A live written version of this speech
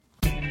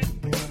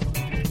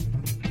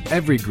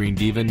Every Green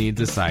Diva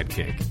needs a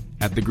sidekick.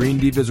 At the Green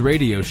Divas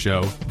radio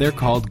show, they're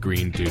called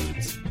Green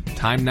Dudes.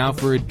 Time now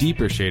for a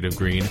deeper shade of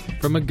green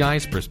from a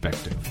guy's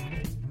perspective.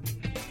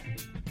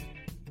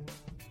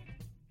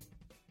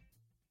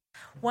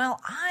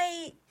 Well,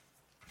 I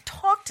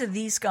talked to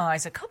these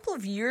guys a couple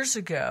of years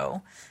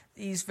ago,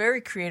 these very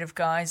creative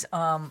guys.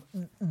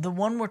 The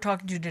one we're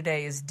talking to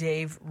today is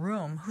Dave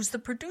Room, who's the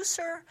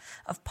producer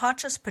of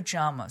Pacha's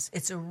Pajamas.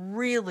 It's a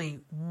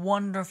really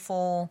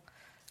wonderful,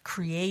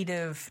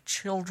 creative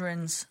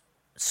children's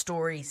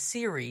story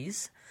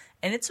series.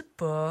 And it's a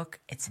book,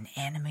 it's an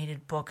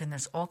animated book, and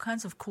there's all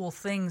kinds of cool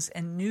things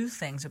and new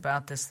things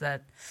about this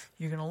that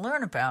you're going to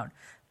learn about.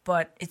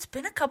 But it's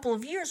been a couple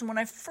of years, and when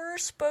I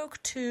first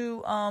spoke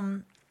to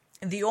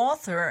the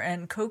author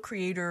and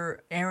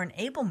co-creator Aaron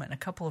Abelman a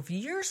couple of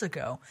years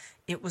ago,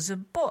 it was a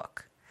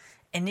book.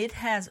 And it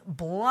has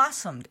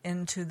blossomed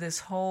into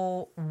this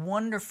whole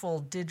wonderful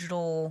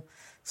digital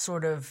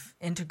sort of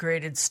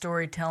integrated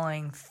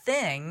storytelling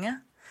thing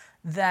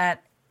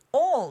that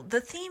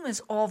the theme is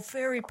all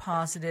very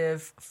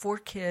positive for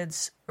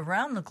kids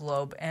around the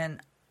globe, and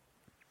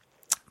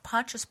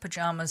Pacha's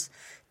Pajamas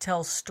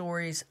tells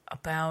stories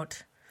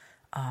about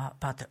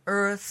the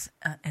earth,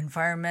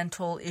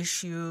 environmental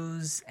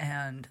issues,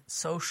 and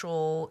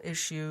social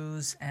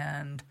issues,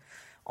 and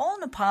all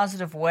in a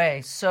positive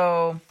way.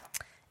 So,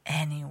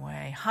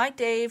 anyway, hi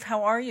Dave,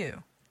 how are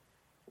you?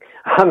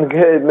 I'm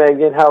good,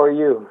 Megan. How are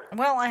you?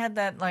 Well, I had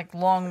that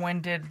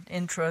long-winded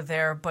intro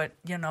there, but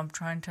I'm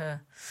trying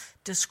to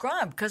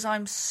describe because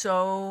I'm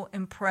so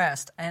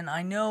impressed. And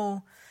I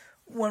know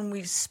when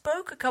we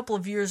spoke a couple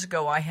of years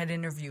ago, I had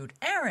interviewed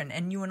Aaron,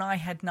 and you and I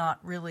had not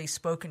really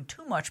spoken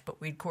too much, but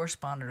we'd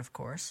corresponded, of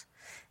course.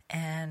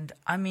 And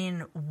I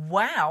mean,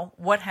 wow,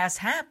 what has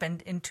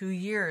happened in 2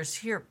 years?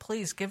 Here,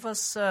 please give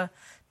us a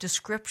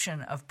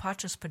description of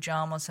Pacha's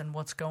Pajamas and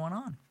what's going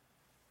on.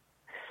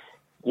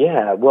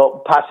 Yeah,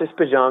 well, Pacha's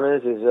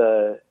Pajamas is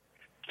a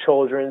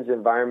children's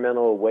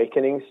environmental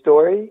awakening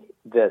story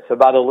that's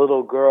about a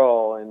little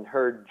girl and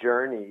her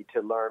journey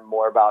to learn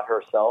more about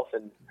herself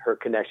and her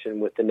connection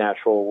with the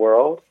natural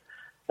world.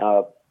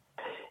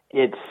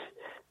 It's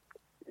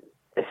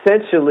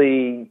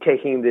essentially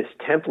taking this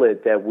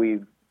template that we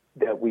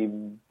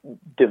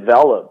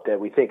developed that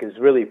we think is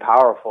really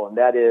powerful, and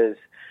that is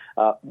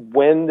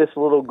when this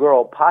little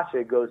girl,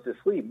 Pacha, goes to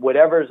sleep,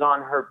 whatever's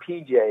on her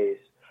PJs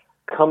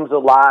comes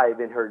alive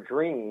in her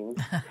dreams,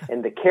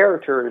 and the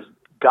characters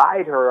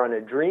guide her on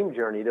a dream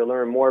journey to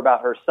learn more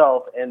about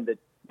herself and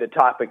the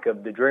topic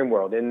of the dream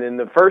world. And in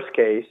the first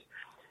case,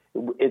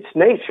 it's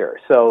nature.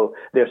 So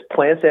there's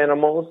plants and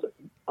animals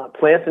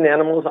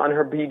on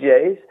her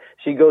PJs.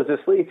 She goes to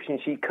sleep and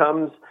she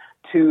comes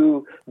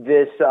to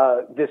this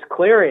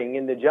clearing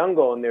in the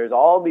jungle, and there's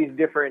all these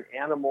different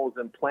animals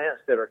and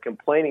plants that are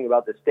complaining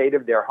about the state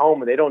of their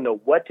home, and they don't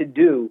know what to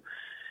do.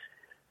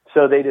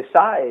 So they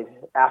decide,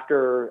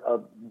 after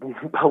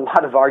a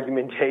lot of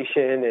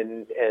argumentation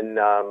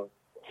and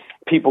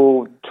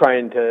people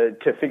trying to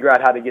figure out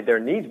how to get their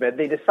needs met,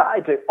 they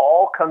decide to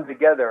all come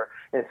together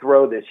and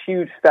throw this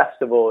huge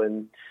festival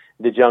in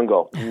the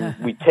jungle.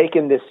 We've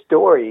taken this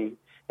story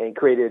and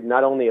created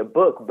not only a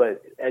book,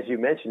 but as you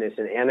mentioned, it's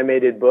an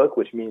animated book,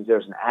 which means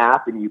there's an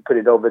app, and you put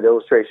it over the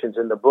illustrations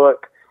in the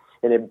book,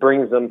 and it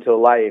brings them to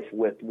life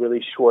with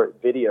really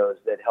short videos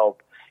that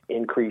help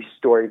increase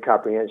story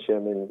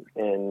comprehension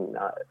and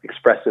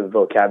expressive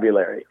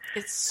vocabulary.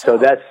 So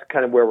that's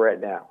kind of where we're at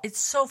now. It's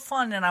so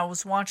fun, and I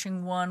was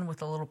watching one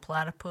with a little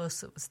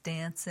platypus that was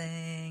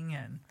dancing,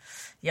 and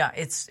yeah,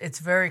 it's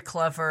very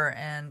clever,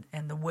 and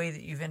the way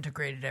that you've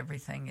integrated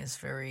everything is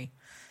very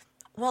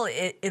well.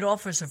 It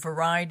offers a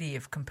variety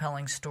of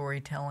compelling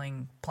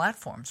storytelling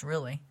platforms,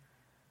 really.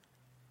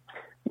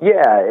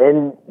 Yeah,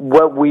 and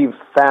what we've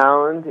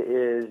found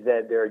is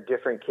that there are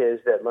different kids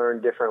that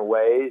learn different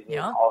ways.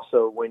 Yeah. And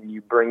also, when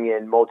you bring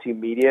in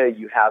multimedia,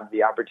 you have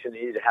the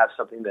opportunity to have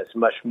something that's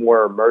much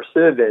more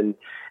immersive. And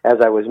as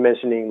I was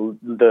mentioning,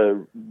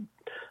 the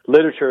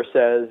literature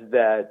says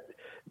that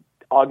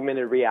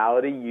augmented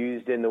reality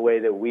used in the way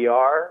that we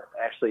are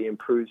actually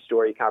improves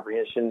story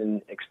comprehension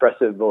and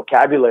expressive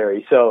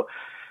vocabulary. So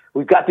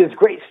we've got this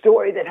great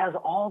story that has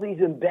all these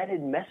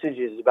embedded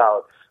messages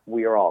about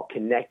we are all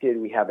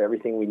connected. We have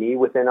everything we need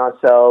within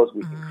ourselves.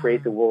 We can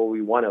create the world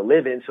we want to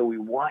live in. So we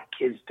want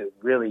kids to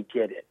really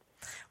get it.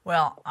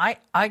 Well,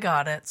 I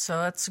got it, so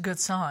that's a good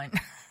sign.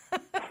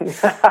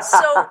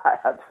 So,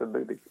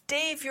 absolutely.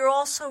 Dave, you're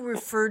also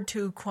referred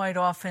to quite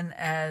often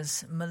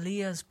as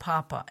Malia's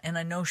Papa, and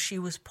I know she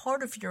was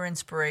part of your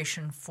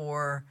inspiration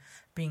for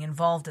being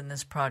involved in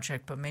this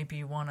project, but maybe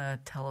you want to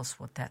tell us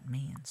what that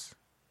means.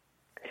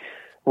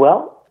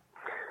 Well,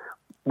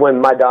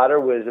 when my daughter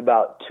was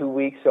about 2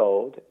 weeks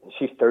old,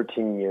 she's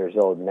 13 years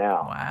old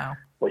now. Wow.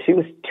 When she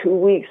was 2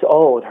 weeks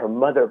old, her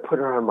mother put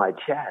her on my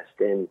chest,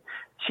 and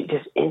she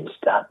just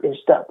inched up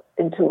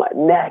into my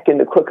neck and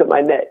the crook of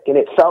my neck. And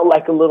it felt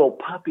like a little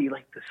puppy,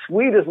 like the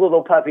sweetest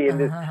little puppy. And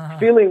this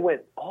feeling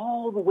went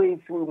all the way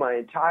through my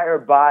entire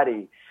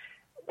body.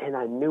 And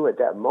I knew at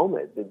that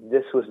moment that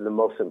this was the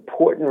most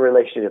important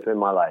relationship in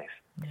my life.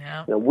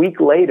 Yeah. And a week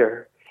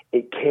later,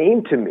 it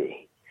came to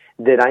me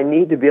that I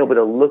need to be able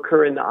to look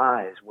her in the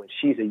eyes when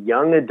she's a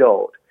young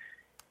adult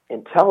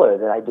and tell her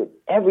that I did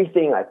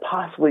everything I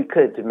possibly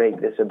could to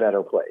make this a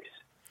better place.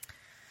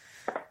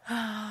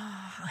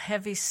 A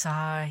heavy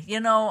sigh,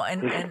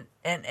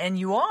 and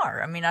you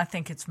are. I mean, I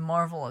think it's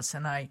marvelous,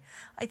 and I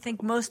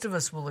think most of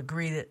us will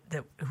agree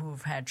that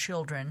who've had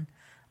children,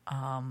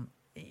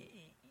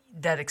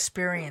 that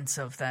experience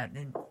of that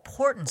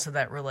importance of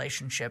that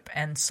relationship,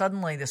 and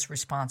suddenly this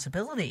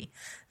responsibility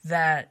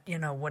that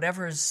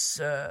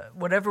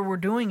whatever we're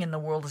doing in the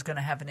world is going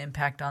to have an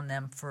impact on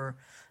them for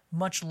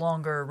much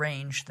longer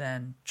range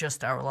than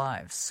just our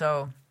lives.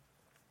 So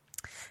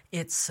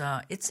it's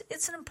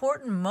an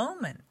important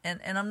moment,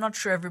 and I'm not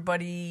sure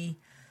everybody.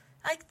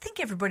 I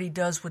think everybody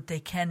does what they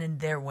can in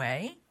their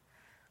way,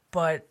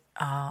 but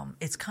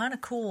it's kind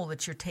of cool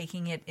that you're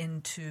taking it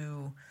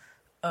into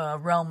a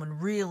realm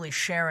and really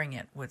sharing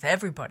it with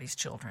everybody's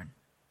children.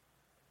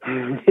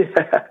 And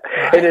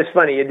it's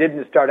funny, it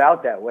didn't start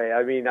out that way.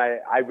 I mean,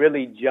 I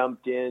really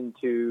jumped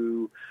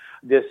into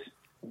this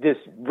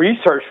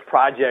research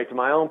project,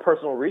 my own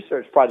personal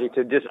research project,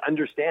 to just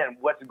understand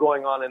what's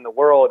going on in the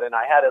world. And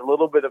I had a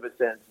little bit of a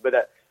sense, but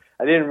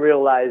I didn't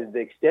realize the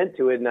extent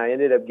to it. And I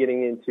ended up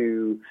getting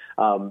into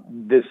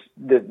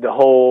the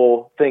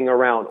whole thing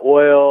around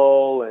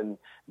oil, and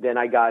then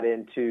I got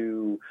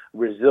into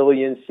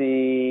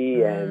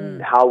resiliency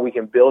and how we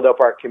can build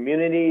up our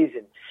communities.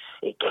 And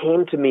it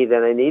came to me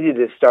that I needed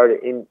to start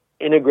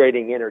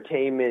integrating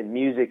entertainment,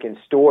 music, and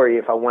story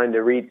if I wanted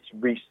to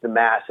reach the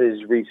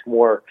masses, reach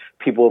more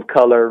people of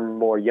color,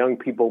 more young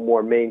people,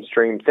 more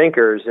mainstream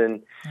thinkers.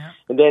 And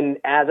then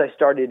as I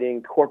started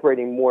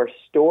incorporating more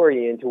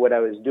story into what I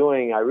was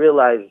doing, I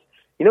realized,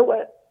 you know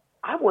what?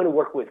 I want to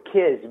work with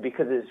kids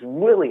because it's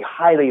really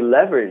highly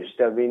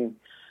leveraged. I mean,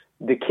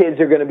 the kids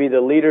are going to be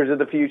the leaders of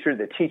the future,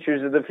 the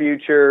teachers of the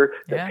future,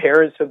 the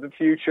parents of the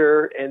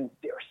future. And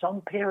there are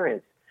some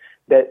parents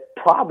that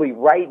probably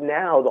right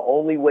now the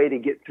only way to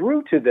get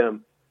through to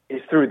them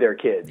is through their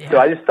kids. Yeah. So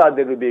I just thought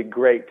that it would be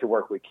great to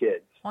work with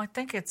kids. Well, I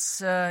think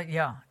it's a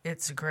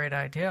great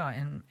idea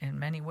in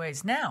many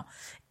ways. Now,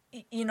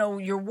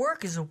 your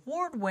work is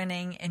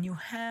award-winning, and you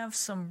have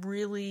some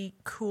really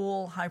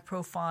cool,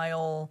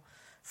 high-profile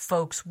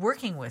folks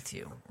working with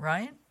you,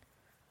 right?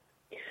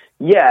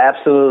 Yeah,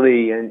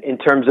 absolutely. And in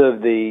terms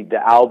of the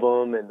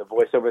album and the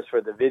voiceovers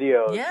for the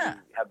videos, we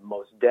have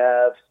Mos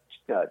Def,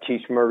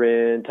 Cheech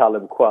Marin,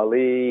 Talib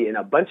Kweli, and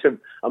a bunch of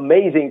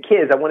amazing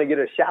kids. I want to give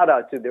a shout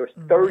out to. There was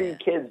 30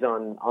 kids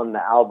on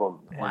the album.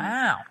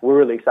 Wow, we're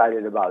really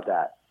excited about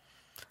that.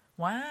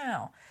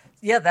 Wow,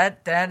 yeah,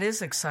 that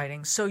is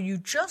exciting. So you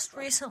just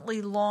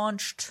recently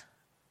launched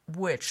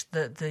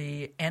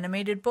the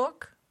animated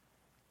book?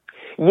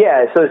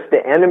 Yeah, so it's the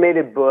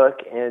animated book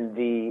and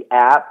the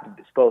app.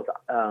 It's both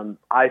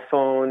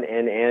iPhone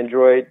and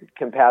Android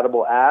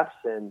compatible apps,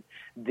 and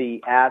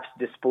the apps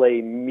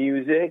display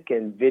music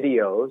and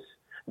videos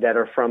that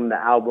are from the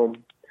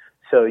album.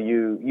 So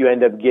you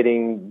end up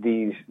getting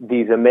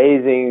these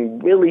amazing,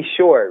 really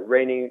short,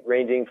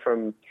 ranging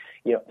from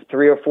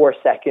 3 or 4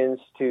 seconds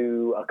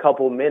to a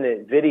couple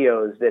minute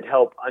videos that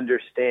help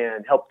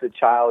the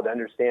child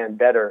understand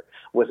better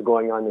what's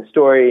going on in the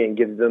story, and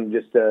gives them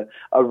just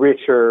a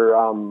richer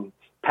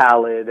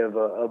palette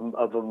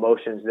of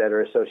emotions that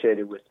are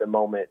associated with the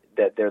moment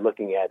that they're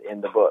looking at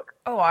in the book.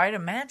 Oh, I'd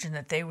imagine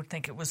that they would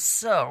think it was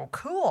so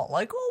cool.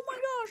 Like, oh my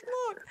gosh,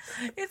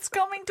 look, it's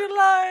coming to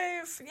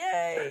life.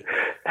 Yay.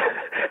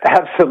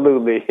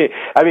 Absolutely.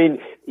 I mean,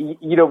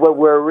 what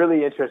we're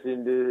really interested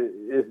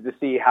in is to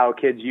see how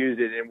kids use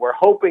it. And we're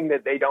hoping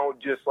that they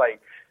don't just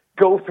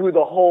go through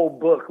the whole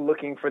book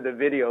looking for the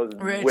videos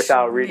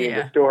without reading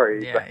the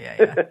stories.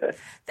 Yeah.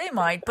 They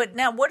might. But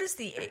now, what is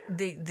the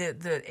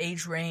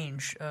age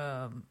range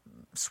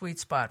sweet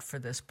spot for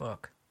this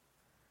book?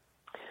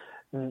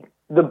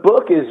 The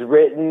book is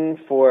written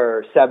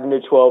for 7 to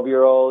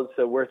 12-year-olds,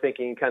 so we're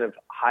thinking kind of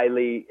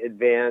highly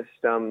advanced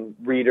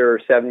reader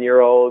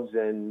 7-year-olds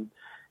and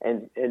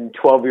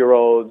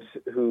 12-year-olds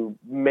who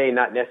may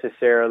not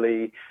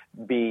necessarily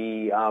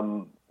be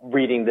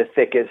reading the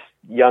thickest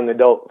young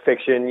adult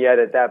fiction yet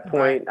at that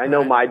point. I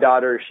know my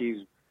daughter,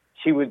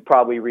 she would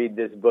probably read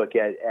this book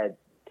at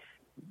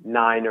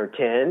 9 or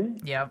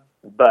 10. Yep.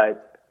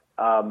 But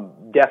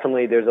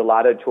definitely there's a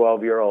lot of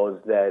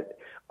 12-year-olds that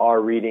are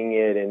reading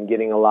it and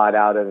getting a lot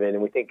out of it.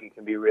 And we think it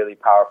can be really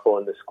powerful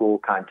in the school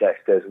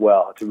context as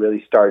well, to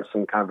really start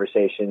some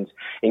conversations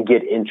and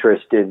get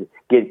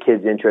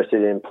kids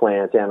interested in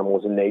plants,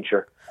 animals, and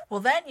nature. Well,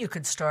 that you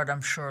could start,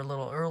 I'm sure, a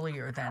little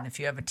earlier than if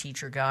you have a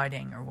teacher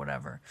guiding or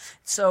whatever.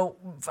 So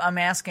I'm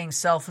asking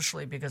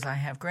selfishly because I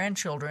have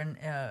grandchildren,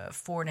 a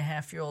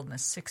 4.5-year-old and a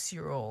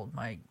 6-year-old.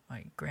 My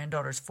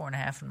granddaughter's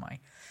 4.5 and my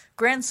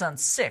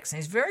grandson's 6, and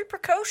he's very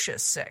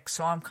precocious 6.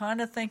 So I'm kind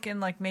of thinking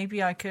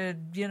maybe I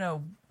could,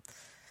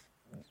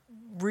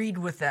 read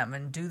with them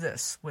and do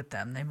this with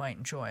them. They might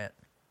enjoy it.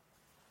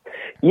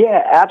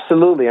 Yeah,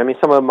 absolutely. I mean,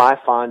 some of my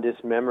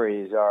fondest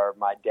memories are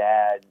my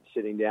dad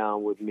sitting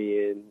down with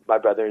me and my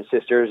brother and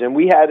sisters, and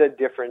we had a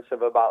difference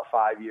of about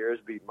 5 years.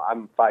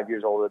 I'm 5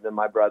 years older than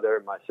my brother,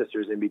 and my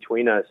sister's in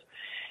between us.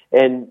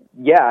 And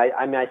yeah,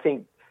 I mean, I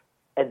think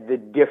at the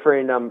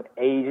different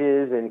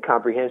ages and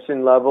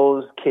comprehension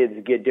levels, kids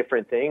get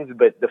different things,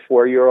 but the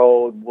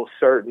 4-year-old will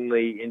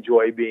certainly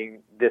enjoy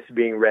being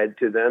read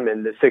to them,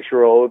 and the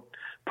 6-year-old,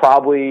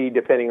 probably,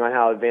 depending on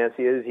how advanced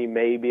he is, he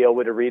may be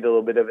able to read a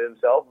little bit of it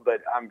himself,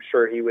 but I'm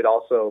sure he would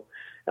also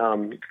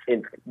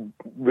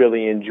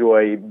really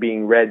enjoy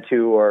being read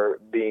to or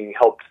being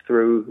helped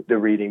through the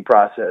reading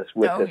process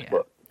with this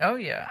book. Oh,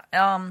 yeah.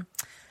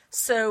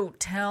 So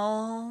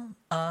tell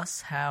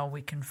us how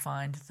we can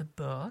find the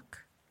book.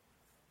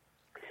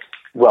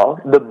 Well,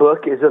 the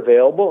book is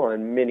available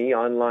on many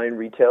online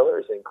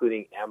retailers,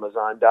 including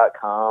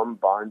Amazon.com,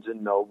 Barnes &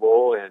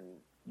 Noble, and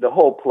the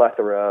whole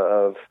plethora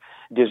of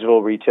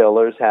digital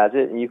retailers has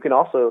it. And you can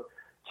also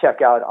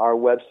check out our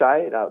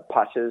website,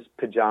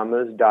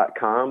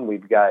 pachaspajamas.com.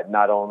 We've got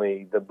not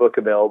only the book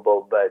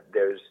available, but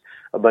there's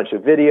a bunch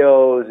of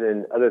videos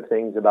and other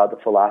things about the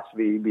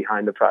philosophy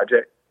behind the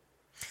project.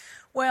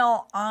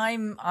 Well,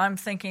 I'm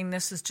thinking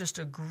this is just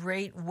a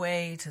great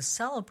way to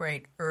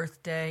celebrate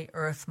Earth Day,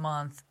 Earth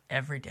Month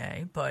every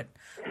day. But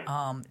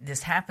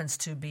this happens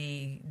to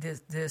be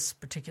this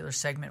particular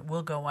segment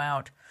will go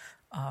out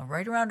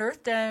right around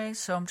Earth Day.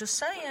 So I'm just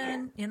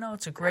saying,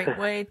 it's a great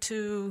way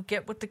to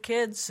get with the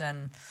kids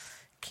and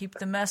keep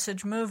the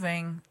message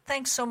moving.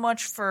 Thanks so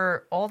much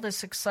for all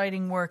this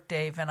exciting work,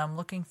 Dave, and I'm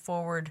looking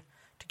forward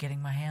to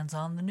getting my hands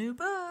on the new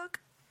book.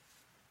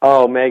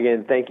 Oh,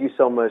 Megan, thank you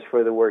so much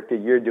for the work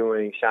that you're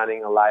doing,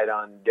 shining a light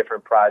on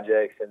different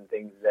projects and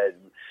things that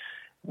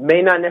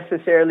may not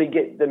necessarily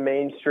get the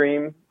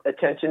mainstream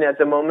attention at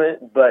the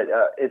moment, but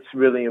it's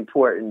really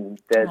important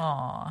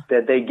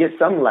that they get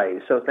some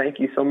light. So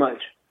thank you so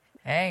much.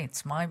 Hey,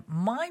 it's my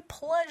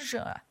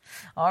pleasure.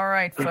 All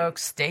right,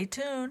 folks, stay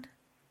tuned.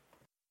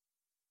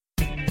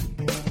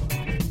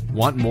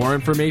 Want more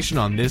information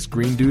on this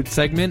Green Dude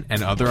segment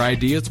and other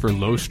ideas for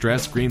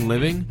low-stress green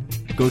living?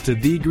 Go to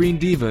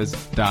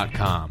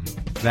thegreendivas.com.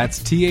 That's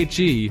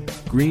THE,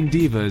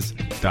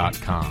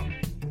 greendivas.com.